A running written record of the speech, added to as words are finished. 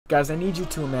Guys, I need you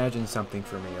to imagine something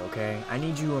for me, okay? I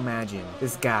need you to imagine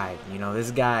this guy, you know, this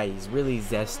guy, he's really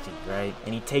zesty, right?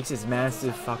 And he takes his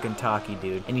massive fucking talkie,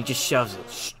 dude, and he just shoves it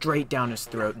straight down his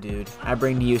throat, dude. I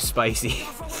bring to you Spizee.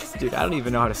 Dude, I don't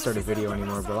even know how to start a video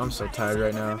anymore, bro. I'm so tired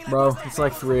right now. Bro, it's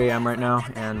like 3 AM right now,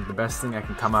 and the best thing I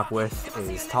can come up with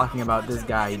is talking about this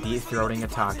guy deep-throating a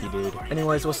talkie, dude.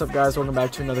 Anyways, what's up, guys? Welcome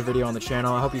back to another video on the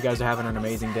channel. I hope you guys are having an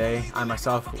amazing day. I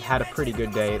myself had a pretty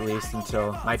good day, at least,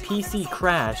 until my PC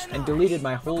crashed and deleted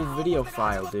my whole video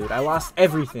file, dude. I lost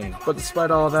everything. But despite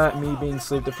all that, me being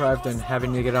sleep deprived and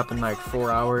having to get up in like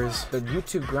 4 hours, the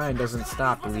YouTube grind doesn't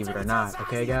stop, believe it or not,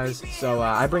 okay, guys? So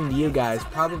I bring to you guys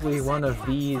probably one of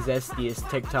the zestiest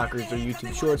TikTokers or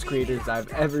YouTube Shorts creators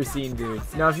I've ever seen, dude.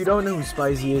 Now, if you don't know who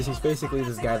Spizee is, he's basically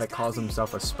this guy that calls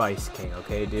himself a spice king,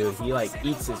 okay, dude? He like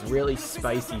eats this really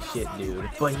spicy shit, dude.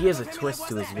 But he has a twist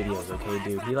to his videos, okay,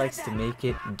 dude? He likes to make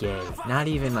it gay. Not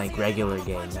even like regular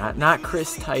gay, not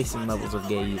Chris Tyson levels of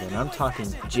gay even. I'm talking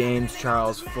James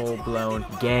Charles full-blown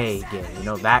gay, you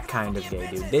know, that kind of gay,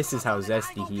 dude. This is how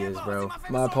zesty he is, bro.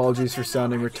 My apologies for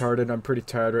sounding retarded. I'm pretty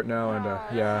tired right now, and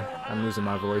yeah, I'm losing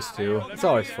my voice too. It's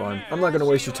always fun. I'm not gonna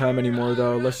waste your time anymore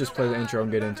though. Let's just play the intro and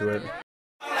get into it.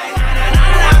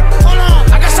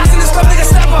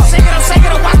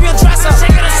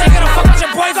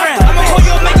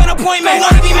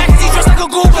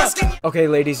 Okay,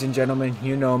 ladies and gentlemen,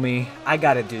 you know me. I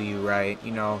gotta do you right.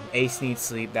 You know, Ace needs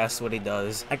sleep, that's what he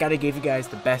does. I gotta give you guys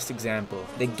the best example,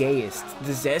 the gayest,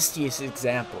 the zestiest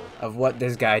example of what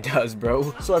this guy does,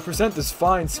 bro. So I present this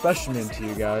fine specimen to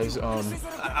you guys.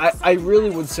 I really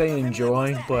would say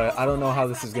enjoy, but I don't know how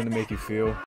this is gonna make you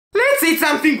feel. Let's eat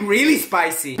something really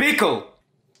spicy. Pickle.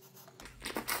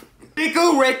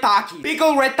 Pickle red taki.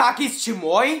 Pickle red taki's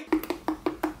chimoy.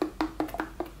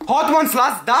 Hot ones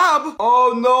last dab.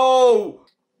 Oh no.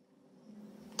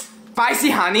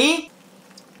 Spicy honey.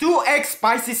 2 egg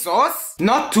spicy sauce.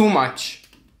 Not too much.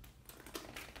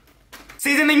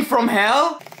 Seasoning from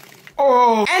hell.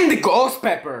 Oh, and the ghost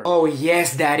pepper. Oh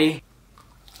yes, daddy.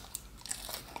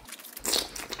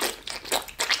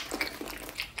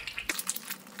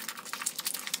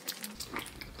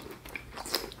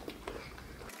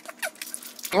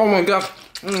 Oh my god.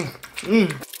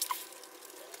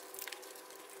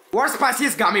 What's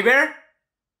spiciest gummy bear?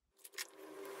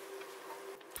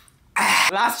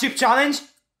 Last chip challenge.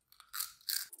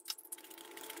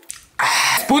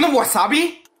 Spoon of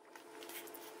wasabi.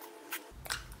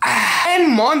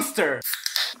 And monster.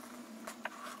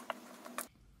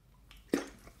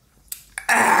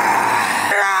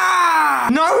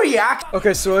 No react.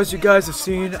 Okay, so as you guys have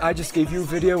seen, I just gave you a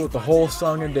video with the whole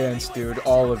song and dance, dude.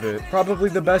 All of it. Probably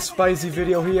the best Spizee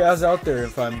video he has out there,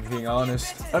 if I'm being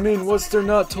honest. I mean, what's there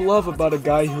not to love about a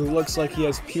guy who looks like he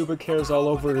has pubic hairs all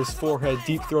over his forehead,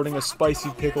 deep-throating a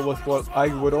spicy pickle with what I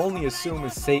would only assume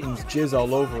is Satan's jizz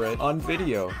all over it, on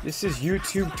video? This is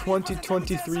YouTube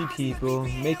 2023, people,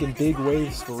 making big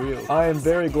waves for real. I am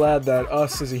very glad that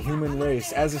us as a human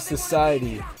race, as a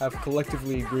society, have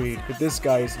collectively agreed that this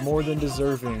guy is more than deserving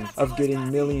of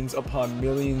getting millions upon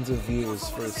millions of views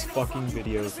for his fucking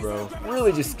videos, bro.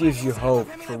 Really just gives you hope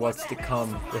for what's to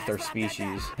come with our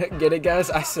species. Get it,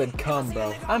 guys? I said come,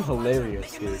 bro. I'm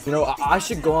hilarious, dude. You know, I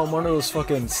should go on one of those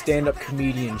fucking stand-up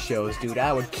comedian shows, dude.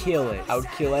 I would kill it. I would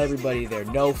kill everybody there.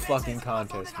 No fucking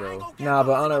contest, bro. Nah,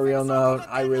 but on a real note,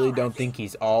 I really don't think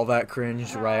he's all that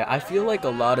cringe, right? I feel like a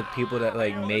lot of people that,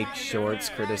 like, make shorts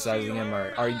criticizing him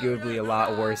are arguably a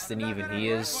lot worse than even he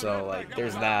is, so, like,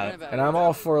 there's that. And I'm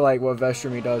all for like what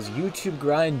Vestramy does, YouTube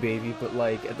grind, baby, but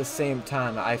like at the same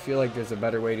time, I feel like there's a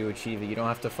better way to achieve it. You don't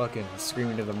have to fucking scream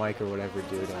into the mic or whatever,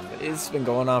 dude. And it's been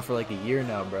going on for like a year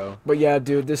now, bro. But yeah,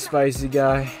 dude, this Spizee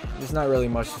guy, there's not really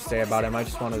much to say about him. I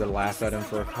just wanted to laugh at him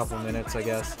for a couple minutes, I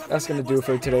guess. That's gonna do it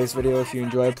for today's video. If you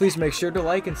enjoyed, please make sure to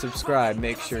like and subscribe.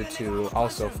 Make sure to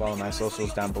also follow my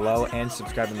socials down below and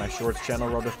subscribe to my shorts channel.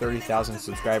 Road to 30,000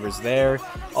 subscribers there.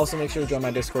 Also, make sure to join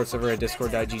my Discord server at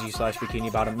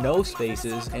discord.gg/bikinibottom. No spaces.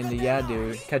 And yeah,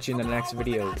 dude, catch you in the next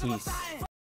video. Peace.